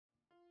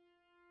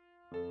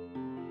Grace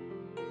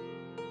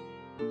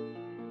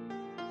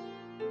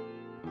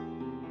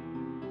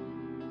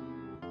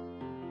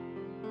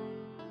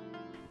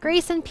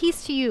and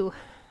peace to you,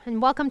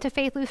 and welcome to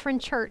Faith Lutheran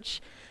Church.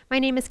 My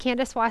name is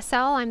Candace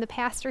Wassell. I'm the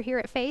pastor here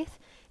at Faith.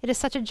 It is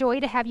such a joy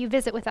to have you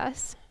visit with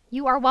us.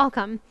 You are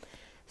welcome,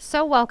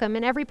 so welcome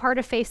in every part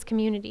of Faith's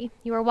community.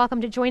 You are welcome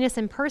to join us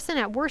in person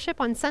at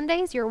worship on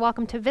Sundays. You're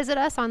welcome to visit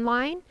us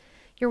online.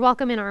 You're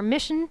welcome in our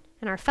mission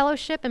and our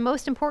fellowship, and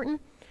most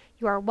important,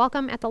 you are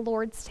welcome at the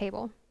Lord's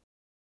table.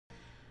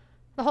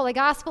 The Holy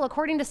Gospel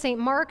according to St.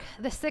 Mark,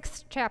 the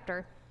 6th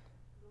chapter.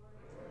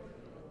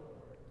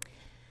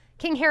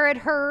 King Herod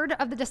heard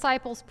of the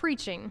disciples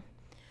preaching,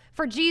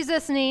 for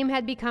Jesus' name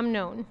had become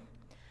known.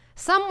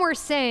 Some were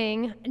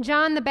saying,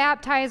 John the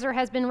Baptizer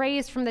has been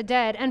raised from the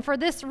dead, and for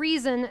this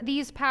reason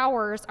these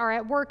powers are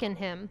at work in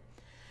him.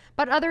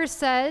 But others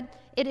said,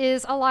 it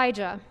is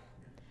Elijah.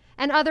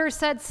 And others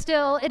said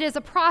still, it is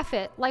a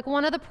prophet, like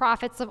one of the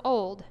prophets of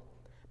old.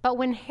 But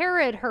when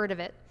Herod heard of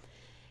it,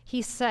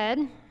 he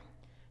said,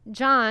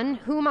 John,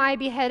 whom I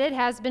beheaded,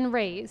 has been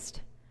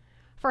raised.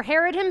 For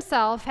Herod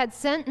himself had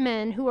sent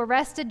men who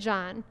arrested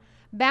John,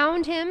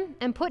 bound him,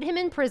 and put him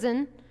in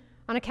prison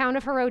on account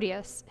of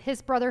Herodias,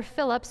 his brother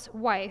Philip's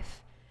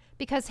wife,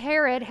 because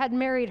Herod had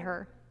married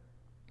her.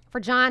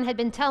 For John had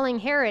been telling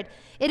Herod,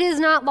 it is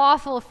not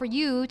lawful for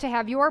you to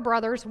have your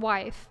brother's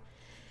wife.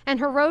 And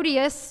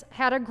Herodias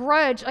had a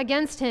grudge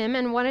against him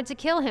and wanted to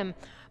kill him,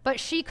 but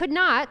she could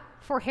not,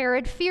 for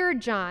Herod feared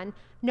John,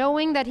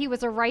 knowing that he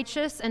was a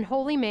righteous and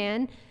holy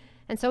man,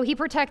 and so he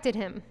protected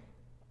him.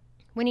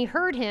 When he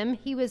heard him,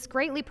 he was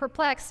greatly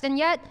perplexed, and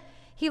yet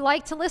he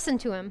liked to listen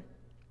to him.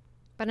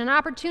 But an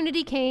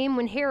opportunity came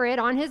when Herod,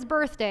 on his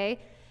birthday,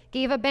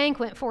 gave a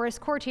banquet for his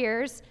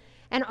courtiers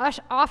and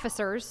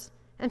officers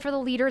and for the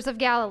leaders of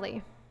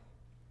Galilee.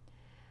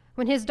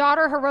 When his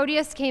daughter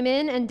Herodias came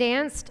in and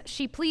danced,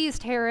 she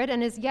pleased Herod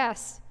and his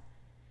guests.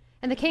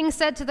 And the king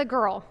said to the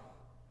girl,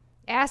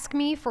 ask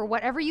me for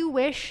whatever you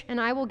wish,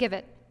 and I will give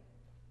it.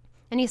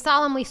 And he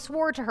solemnly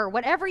swore to her,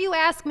 whatever you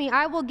ask me,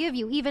 I will give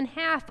you, even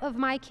half of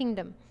my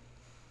kingdom.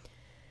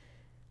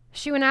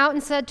 She went out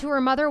and said to her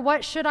mother,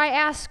 what should I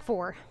ask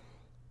for?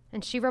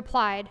 And she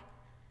replied,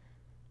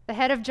 the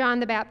head of John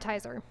the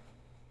Baptizer.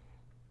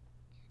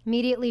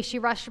 Immediately she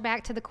rushed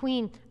back to the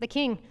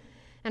king,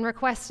 and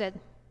requested,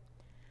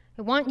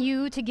 I want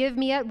you to give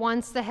me at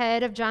once the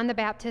head of John the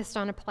Baptist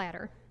on a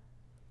platter.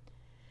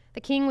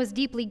 The king was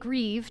deeply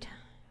grieved,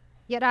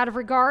 yet out of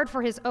regard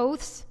for his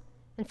oaths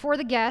and for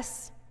the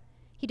guests,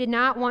 he did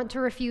not want to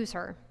refuse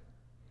her.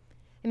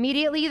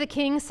 Immediately the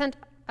king sent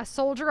a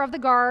soldier of the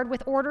guard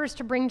with orders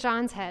to bring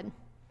John's head.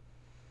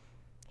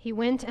 He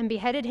went and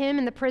beheaded him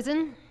in the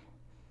prison,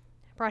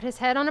 brought his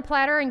head on a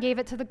platter, and gave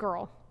it to the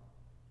girl.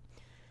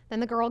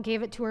 Then the girl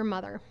gave it to her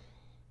mother.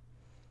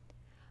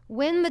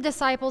 When the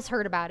disciples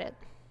heard about it,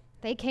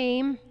 they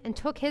came and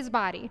took his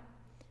body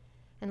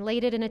and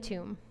laid it in a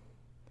tomb.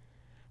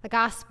 The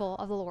Gospel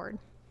of the Lord.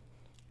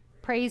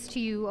 Praise to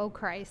you, O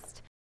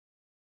Christ.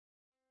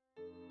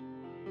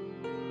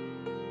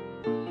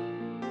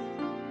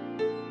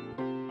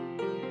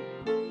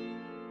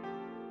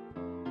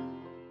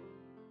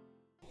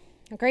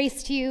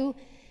 Grace to you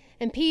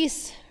and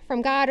peace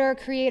from God our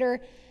Creator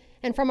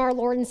and from our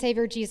Lord and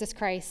Savior Jesus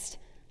Christ.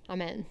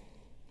 Amen.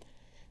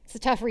 It's a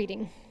tough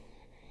reading.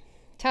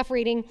 Tough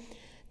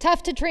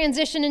to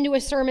transition into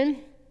a sermon.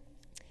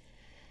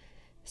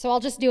 So I'll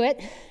just do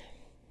it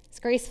as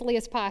gracefully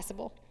as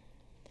possible.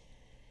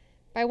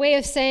 By way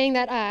of saying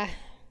that I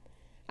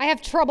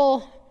have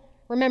trouble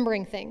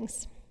remembering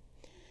things.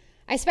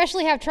 I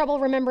especially have trouble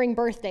remembering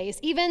birthdays,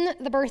 even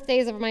the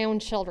birthdays of my own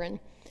children.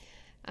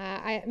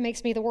 It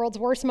makes me the world's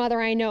worst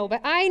mother, I know.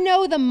 But I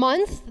know the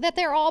month that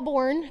they're all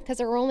born, because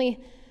there are only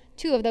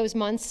 2 of those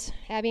months.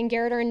 Abby and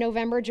Garrett are in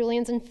November,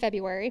 Julian's in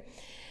February.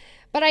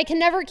 But I can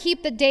never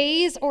keep the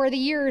days or the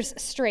years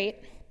straight.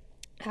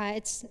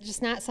 It's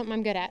just not something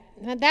I'm good at.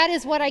 That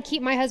is what I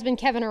keep my husband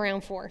Kevin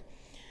around for.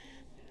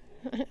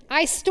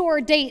 I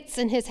store dates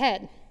in his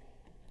head.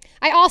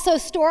 I also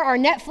store our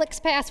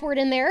Netflix password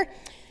in there.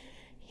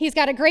 He's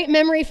got a great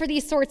memory for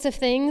these sorts of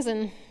things,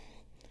 and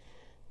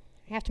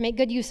I have to make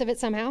good use of it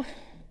somehow.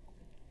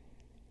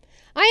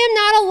 I am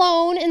not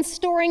alone in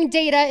storing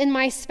data in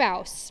my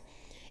spouse.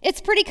 It's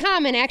pretty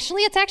common,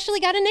 actually. It's actually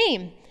got a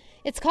name.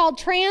 It's called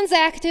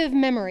transactive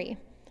memory.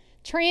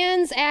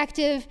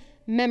 Transactive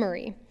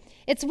memory.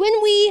 It's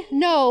when we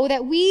know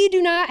that we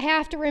do not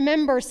have to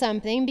remember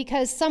something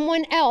because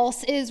someone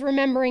else is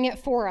remembering it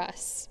for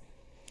us.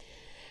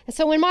 And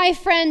so when my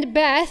friend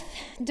Beth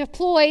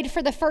deployed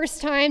for the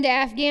first time to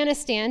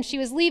Afghanistan, she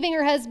was leaving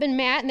her husband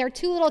Matt and their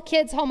 2 little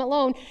kids home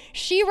alone.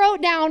 She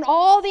wrote down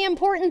all the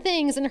important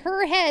things in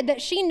her head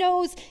that she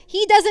knows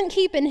he doesn't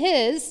keep in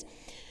his,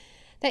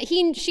 that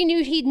she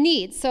knew he'd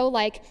need. So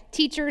like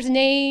teachers'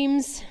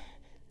 names,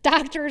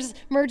 doctor's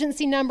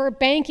emergency number,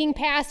 banking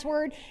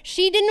password.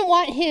 She didn't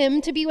want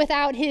him to be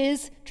without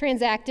his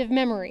transactive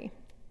memory.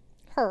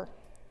 Her.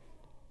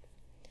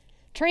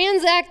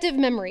 Transactive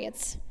memory,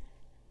 it's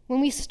when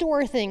we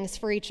store things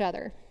for each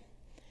other.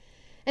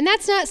 And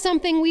that's not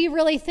something we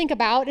really think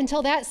about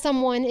until that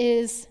someone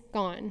is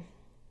gone.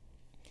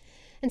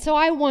 And so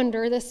I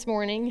wonder this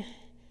morning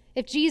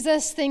if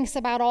Jesus thinks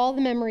about all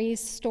the memories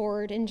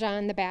stored in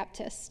John the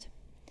Baptist.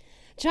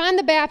 John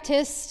the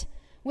Baptist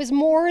was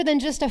more than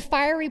just a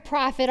fiery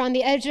prophet on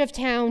the edge of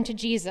town to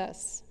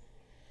Jesus.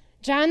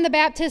 John the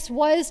Baptist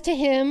was to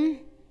him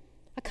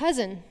a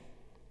cousin,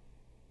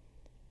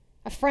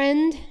 a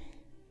friend,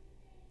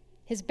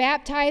 his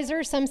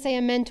baptizer, some say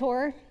a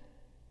mentor.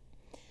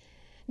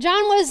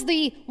 John was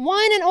the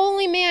one and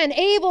only man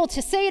able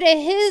to say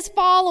to his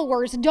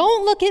followers,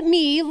 "Don't look at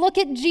me, look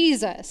at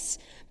Jesus.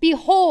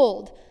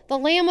 Behold, the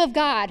Lamb of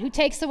God who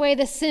takes away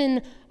the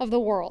sin of the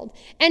world."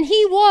 And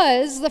he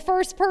was the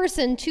first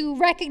person to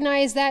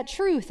recognize that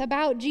truth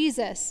about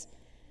Jesus.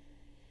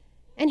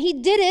 And he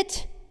did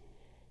it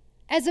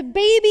as a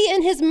baby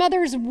in his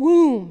mother's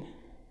womb.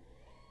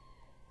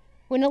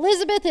 When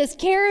Elizabeth is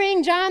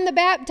carrying John the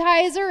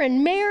Baptizer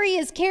and Mary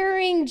is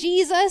carrying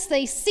Jesus,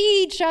 they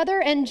see each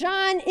other, and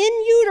John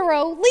in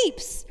utero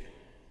leaps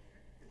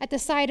at the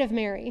sight of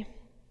Mary.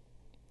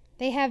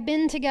 They have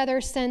been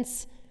together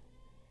since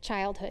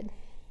childhood.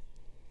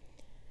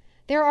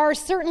 There are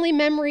certainly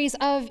memories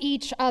of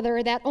each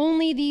other that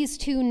only these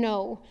two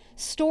know,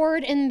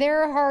 stored in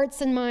their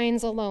hearts and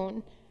minds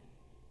alone.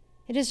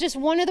 It is just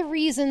one of the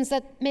reasons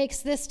that makes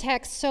this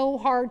text so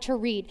hard to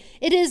read.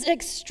 It is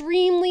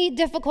extremely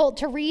difficult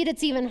to read.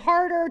 It's even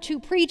harder to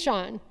preach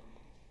on.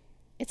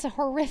 It's a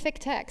horrific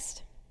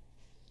text.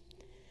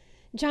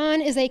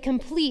 John is a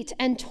complete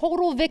and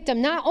total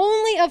victim, not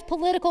only of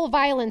political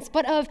violence,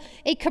 but of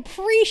a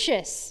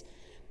capricious,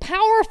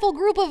 powerful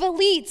group of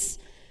elites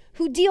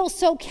who deal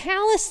so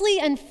callously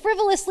and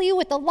frivolously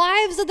with the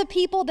lives of the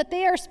people that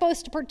they are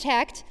supposed to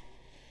protect,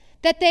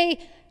 that they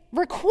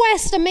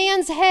request a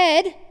man's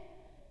head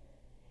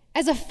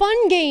as a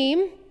fun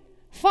game,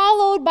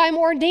 followed by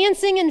more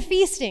dancing and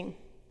feasting.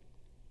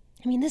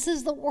 I mean, this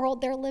is the world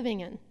they're living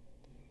in.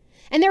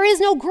 And there is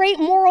no great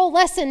moral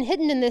lesson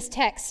hidden in this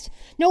text,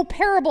 no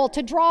parable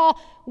to draw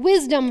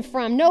wisdom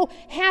from, no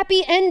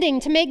happy ending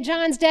to make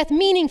John's death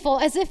meaningful,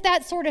 as if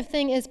that sort of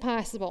thing is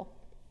possible.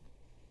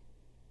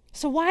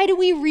 So why do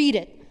we read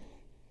it?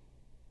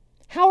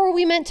 How are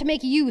we meant to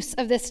make use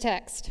of this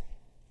text?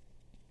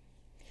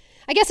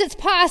 I guess it's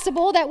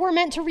possible that we're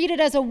meant to read it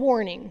as a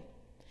warning,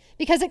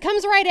 because it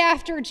comes right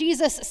after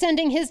Jesus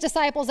sending his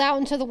disciples out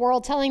into the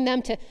world, telling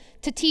them to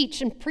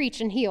teach and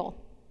preach and heal.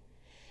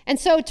 And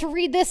so to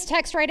read this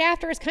text right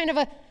after is kind of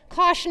a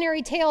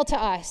cautionary tale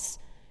to us.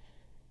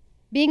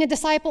 Being a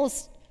disciple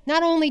is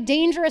not only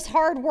dangerous,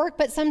 hard work,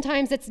 but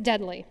sometimes it's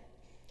deadly.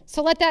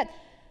 So let that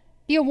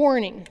be a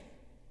warning.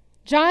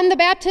 John the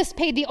Baptist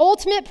paid the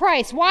ultimate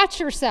price. Watch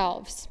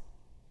yourselves.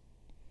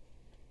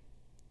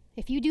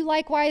 If you do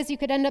likewise, you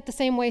could end up the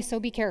same way, so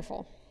be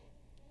careful.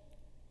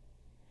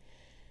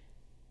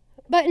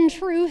 But in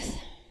truth,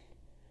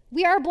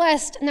 we are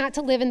blessed not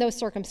to live in those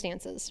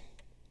circumstances.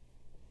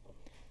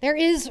 There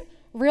is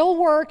real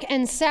work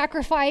and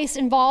sacrifice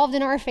involved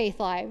in our faith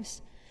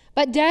lives,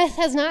 but death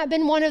has not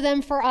been one of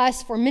them for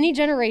us for many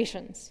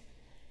generations.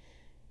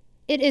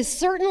 It is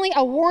certainly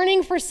a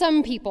warning for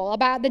some people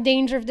about the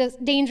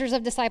dangers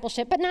of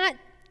discipleship, but not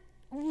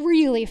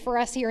really for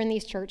us here in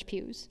these church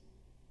pews.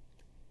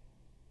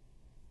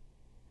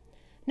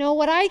 No,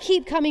 what I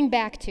keep coming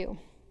back to,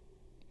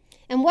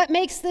 and what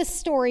makes this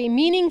story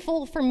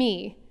meaningful for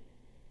me,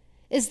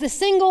 is the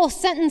single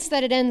sentence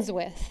that it ends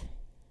with.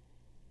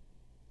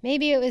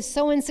 Maybe it was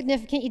so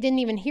insignificant you didn't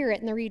even hear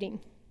it in the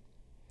reading.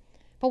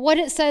 But what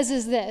it says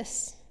is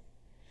this: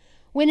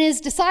 when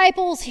his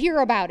disciples hear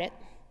about it,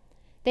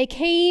 they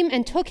came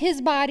and took his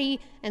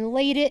body and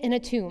laid it in a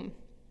tomb.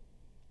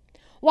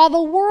 While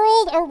the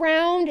world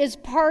around is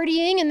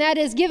partying, and that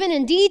is given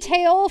in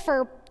detail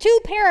for 2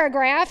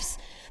 paragraphs,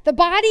 the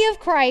body of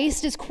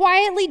Christ is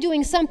quietly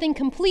doing something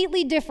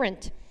completely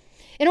different.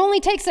 It only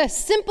takes a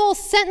simple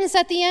sentence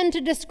at the end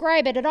to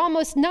describe it, an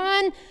almost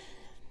non-issue.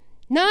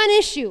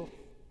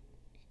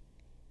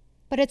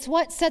 But it's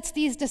what sets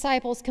these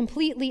disciples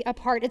completely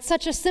apart. It's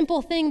such a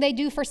simple thing they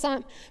do for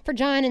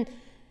John, and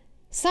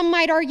some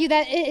might argue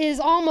that it is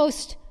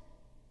almost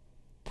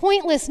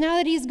pointless now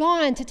that he's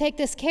gone to take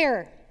this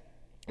care.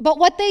 But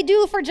what they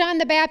do for John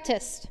the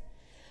Baptist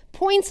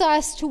points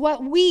us to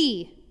what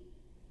we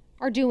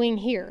are doing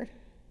here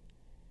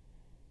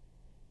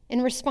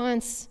in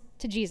response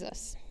to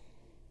Jesus.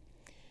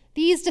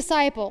 These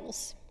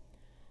disciples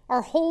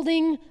are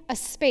holding a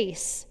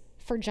space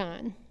for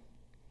John.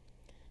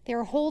 They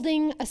are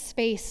holding a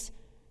space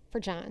for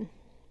John.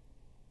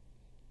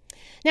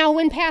 Now,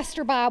 when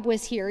Pastor Bob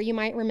was here, you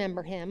might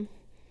remember him.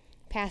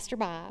 Pastor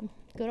Bob,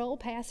 good old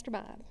Pastor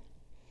Bob.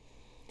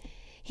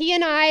 He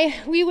and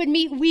we would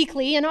meet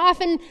weekly, and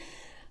often,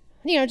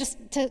 just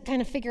to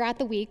kind of figure out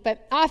the week,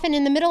 but often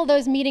in the middle of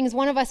those meetings,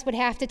 one of us would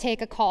have to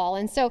take a call.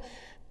 And so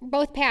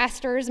both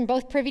pastors and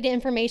both privy to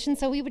information,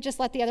 so we would just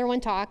let the other one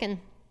talk. And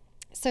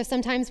so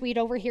sometimes we'd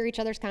overhear each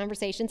other's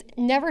conversations. It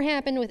never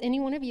happened with any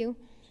one of you.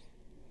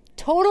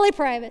 Totally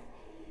private.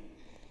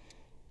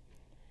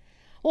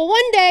 Well,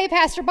 one day,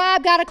 Pastor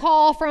Bob got a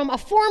call from a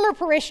former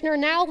parishioner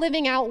now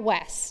living out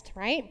west,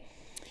 right?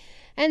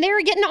 And they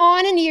were getting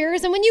on in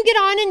years, and when you get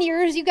on in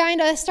years, you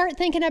kind of start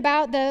thinking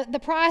about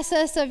the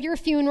process of your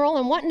funeral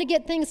and wanting to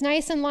get things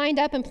nice and lined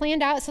up and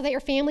planned out so that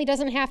your family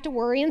doesn't have to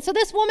worry. And so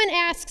this woman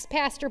asks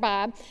Pastor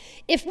Bob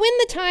if when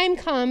the time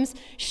comes,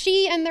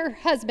 she and their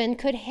husband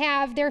could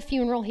have their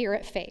funeral here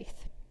at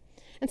Faith.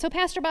 And so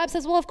Pastor Bob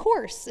says, well, of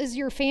course. Is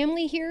your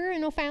family here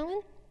in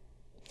O'Fallon?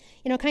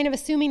 Kind of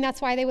assuming that's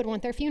why they would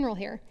want their funeral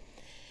here.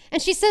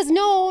 And she says,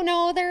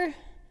 no, they're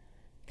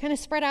kind of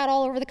spread out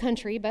all over the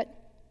country, but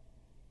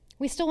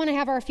we still want to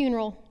have our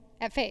funeral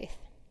at Faith.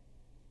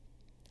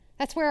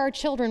 That's where our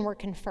children were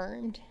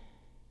confirmed.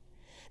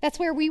 That's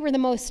where we were the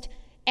most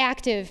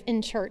active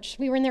in church.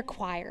 We were in their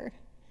choir.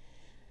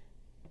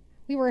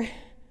 We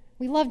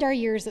loved our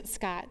years at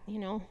Scott,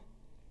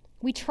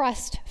 We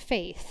trust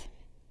Faith.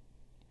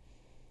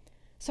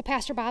 So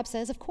Pastor Bob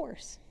says, of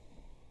course.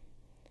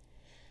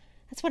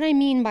 That's what I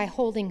mean by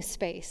holding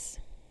space.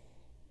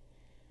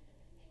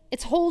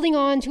 It's holding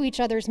on to each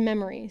other's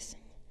memories.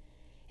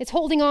 It's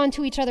holding on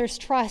to each other's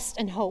trust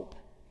and hope.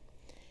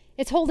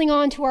 It's holding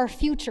on to our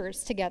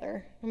futures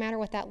together, no matter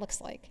what that looks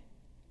like.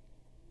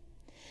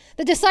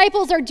 The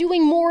disciples are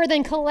doing more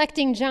than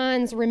collecting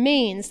John's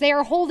remains. They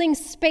are holding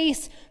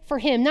space for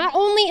him, not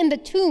only in the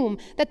tomb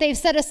that they've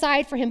set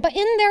aside for him, but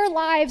in their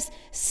lives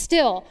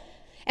still.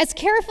 As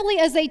carefully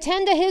as they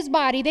tend to his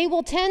body, they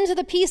will tend to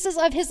the pieces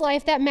of his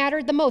life that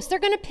mattered the most. They're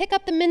going to pick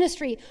up the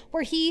ministry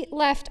where he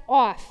left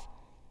off,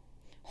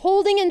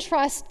 holding in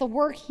trust the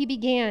work he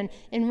began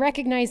in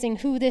recognizing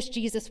who this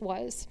Jesus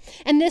was.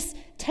 And this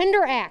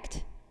tender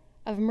act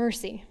of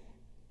mercy,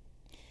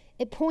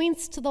 it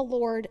points to the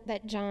Lord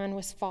that John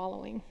was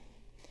following,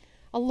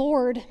 a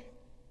Lord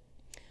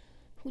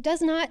who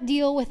does not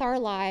deal with our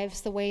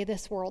lives the way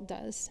this world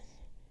does.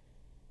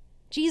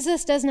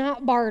 Jesus does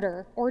not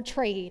barter or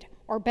trade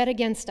or bet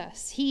against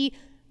us. He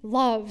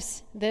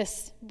loves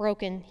this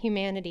broken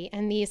humanity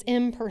and these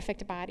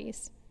imperfect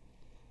bodies.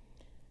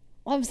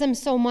 Loves them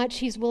so much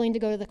he's willing to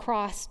go to the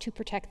cross to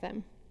protect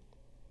them.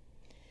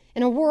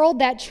 In a world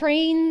that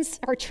trades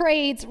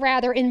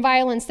in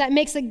violence, that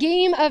makes a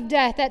game of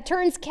death, that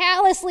turns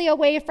callously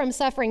away from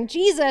suffering,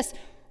 Jesus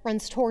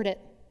runs toward it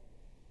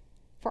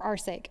for our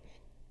sake.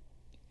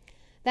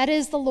 That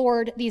is the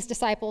Lord these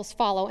disciples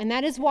follow, and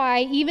that is why,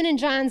 even in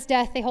John's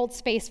death, they hold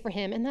space for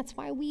him, and that's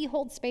why we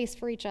hold space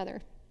for each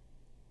other.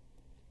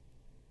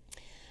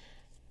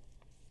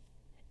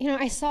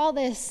 I saw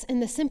this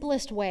in the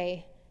simplest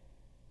way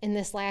in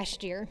this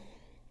last year.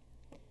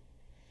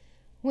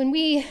 When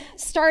we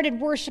started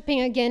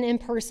worshiping again in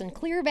person,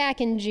 clear back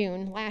in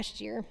June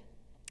last year,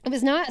 it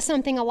was not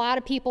something a lot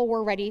of people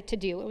were ready to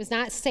do. It was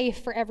not safe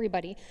for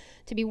everybody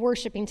to be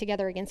worshiping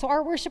together again. So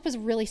our worship was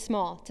really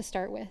small to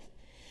start with.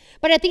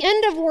 But at the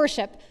end of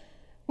worship,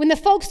 when the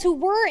folks who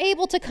were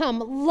able to come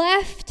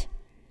left,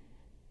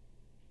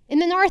 in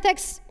the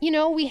narthex,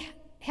 we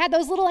had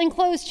those little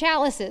enclosed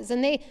chalices,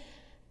 and they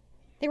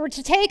were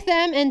to take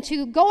them and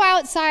to go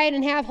outside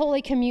and have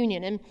Holy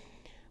Communion. And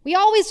we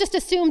always just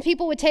assumed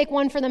people would take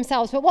one for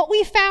themselves. But what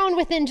we found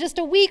within just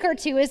a week or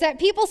two is that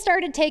people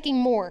started taking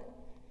more.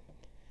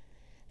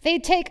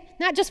 They'd take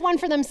not just one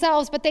for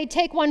themselves, but they'd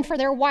take one for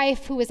their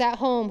wife who was at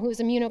home, who was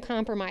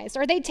immunocompromised.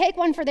 Or they'd take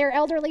one for their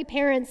elderly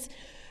parents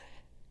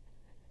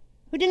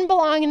who didn't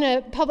belong in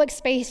a public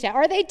space yet.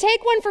 Or they'd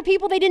take one for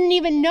people they didn't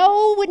even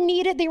know would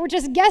need it. They were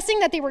just guessing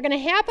that they were going to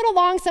happen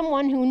along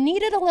someone who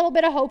needed a little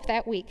bit of hope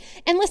that week.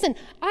 And listen,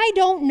 I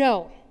don't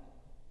know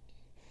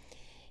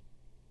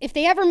if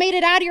they ever made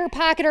it out of your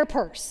pocket or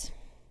purse.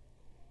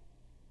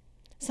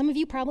 Some of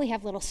you probably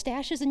have little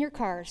stashes in your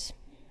cars.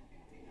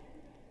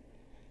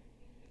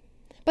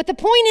 But the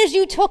point is,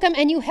 you took them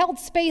and you held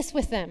space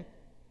with them.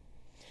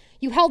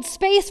 You held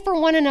space for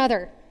one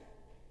another.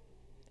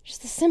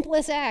 Just the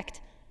simplest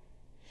act.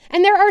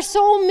 And there are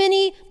so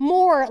many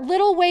more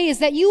little ways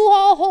that you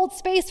all hold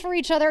space for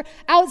each other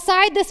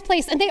outside this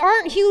place. And they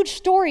aren't huge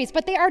stories,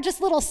 but they are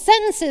just little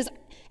sentences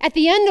at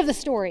the end of the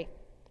story.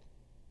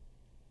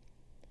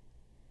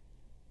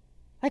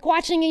 Like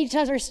watching each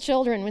other's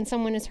children when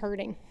someone is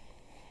hurting.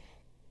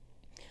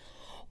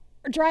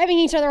 Or driving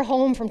each other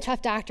home from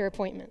tough doctor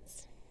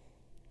appointments.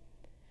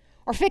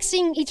 Or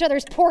fixing each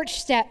other's porch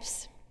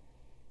steps.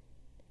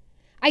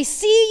 I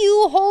see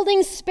you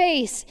holding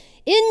space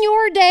in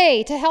your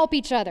day to help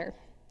each other.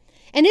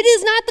 And it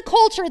is not the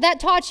culture that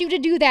taught you to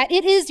do that.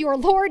 It is your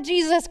Lord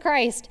Jesus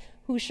Christ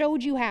who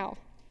showed you how.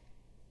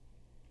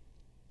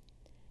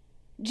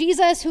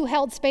 Jesus who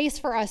held space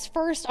for us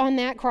first on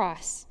that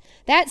cross.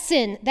 That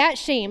sin, that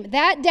shame,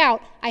 that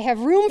doubt, I have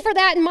room for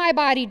that in my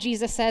body,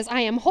 Jesus says.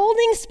 I am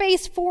holding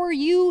space for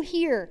you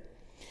here.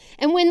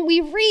 And when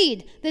we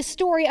read this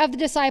story of the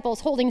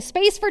disciples holding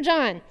space for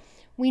John,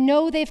 we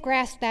know they've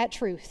grasped that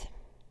truth.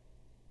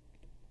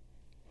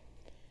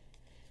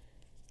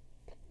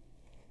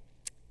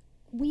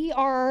 We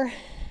are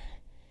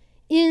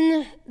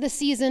in the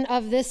season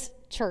of this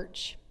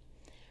church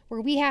where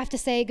we have to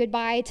say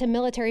goodbye to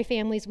military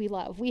families we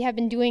love. We have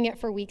been doing it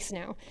for weeks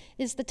now.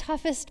 It's the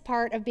toughest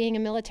part of being a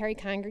military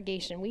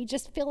congregation. We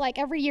just feel like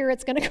every year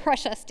it's going to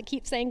crush us to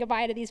keep saying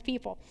goodbye to these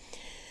people.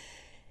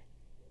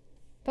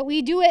 But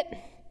we do it.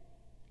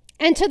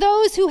 And to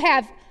those who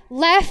have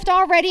left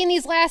already in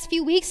these last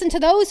few weeks, and to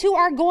those who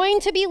are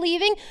going to be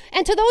leaving,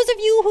 and to those of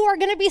you who are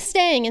going to be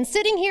staying and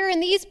sitting here in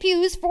these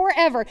pews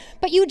forever,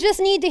 but you just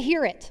need to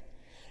hear it.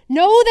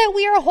 Know that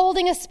we are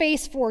holding a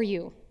space for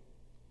you.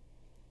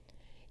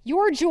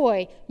 Your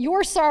joy,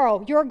 your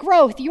sorrow, your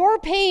growth, your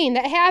pain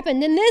that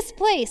happened in this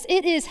place,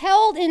 it is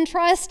held in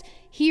trust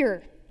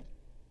here.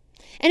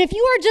 And if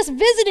you are just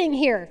visiting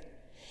here,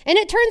 and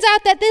it turns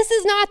out that this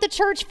is not the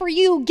church for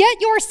you,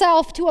 get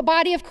yourself to a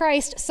body of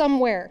Christ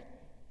somewhere.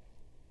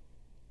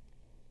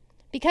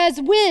 Because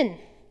when,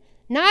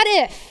 not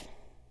if,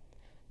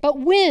 but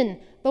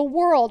when the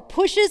world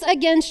pushes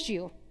against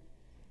you,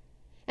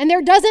 and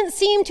there doesn't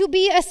seem to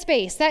be a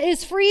space that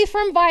is free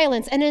from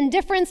violence and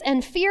indifference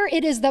and fear,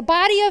 it is the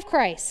body of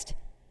Christ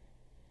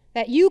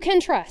that you can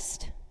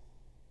trust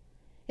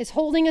is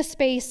holding a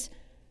space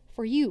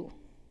for you.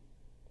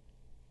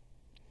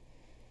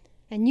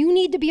 And you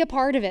need to be a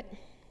part of it.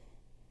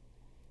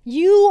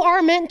 You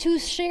are meant to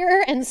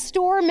share and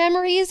store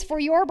memories for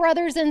your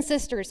brothers and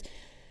sisters,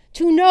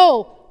 to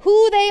know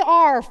who they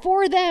are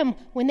for them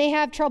when they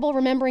have trouble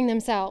remembering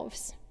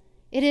themselves.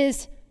 It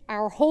is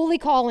our holy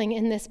calling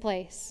in this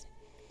place.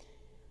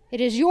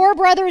 It is your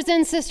brothers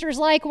and sisters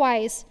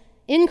likewise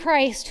in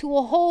Christ who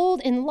will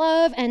hold in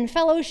love and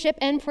fellowship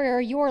and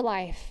prayer your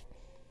life.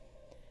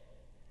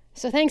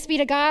 So thanks be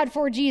to God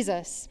for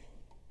Jesus,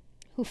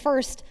 who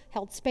first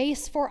held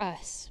space for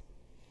us.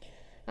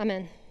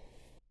 Amen.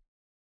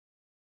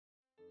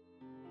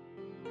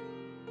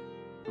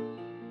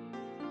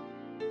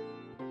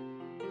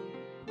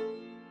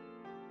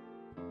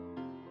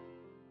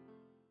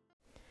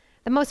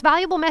 The most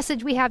valuable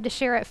message we have to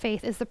share at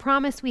Faith is the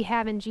promise we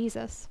have in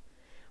Jesus.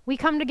 We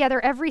come together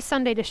every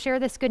Sunday to share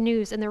this good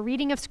news in the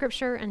reading of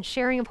Scripture and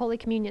sharing of Holy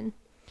Communion.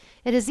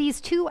 It is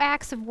these two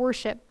acts of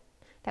worship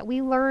that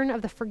we learn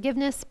of the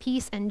forgiveness,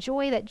 peace, and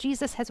joy that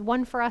Jesus has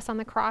won for us on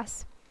the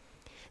cross.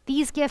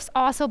 These gifts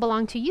also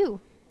belong to you,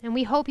 and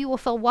we hope you will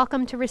feel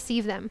welcome to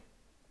receive them.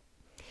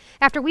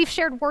 After we've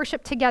shared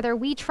worship together,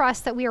 we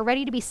trust that we are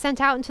ready to be sent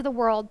out into the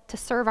world to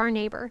serve our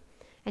neighbor,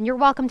 and you're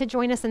welcome to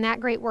join us in that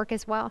great work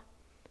as well.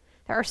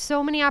 There are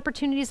so many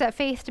opportunities at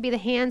Faith to be the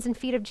hands and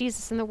feet of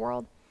Jesus in the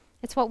world.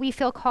 It's what we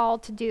feel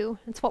called to do.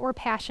 It's what we're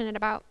passionate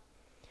about.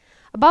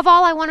 Above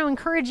all, I want to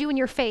encourage you in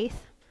your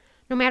faith.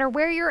 No matter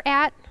where you're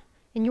at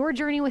in your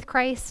journey with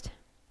Christ,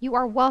 you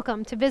are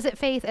welcome to visit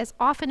Faith as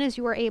often as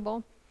you are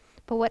able.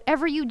 But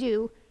whatever you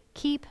do,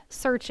 keep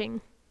searching.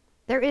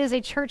 There is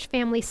a church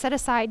family set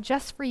aside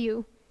just for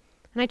you,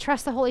 and I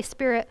trust the Holy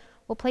Spirit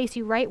will place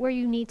you right where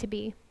you need to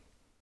be.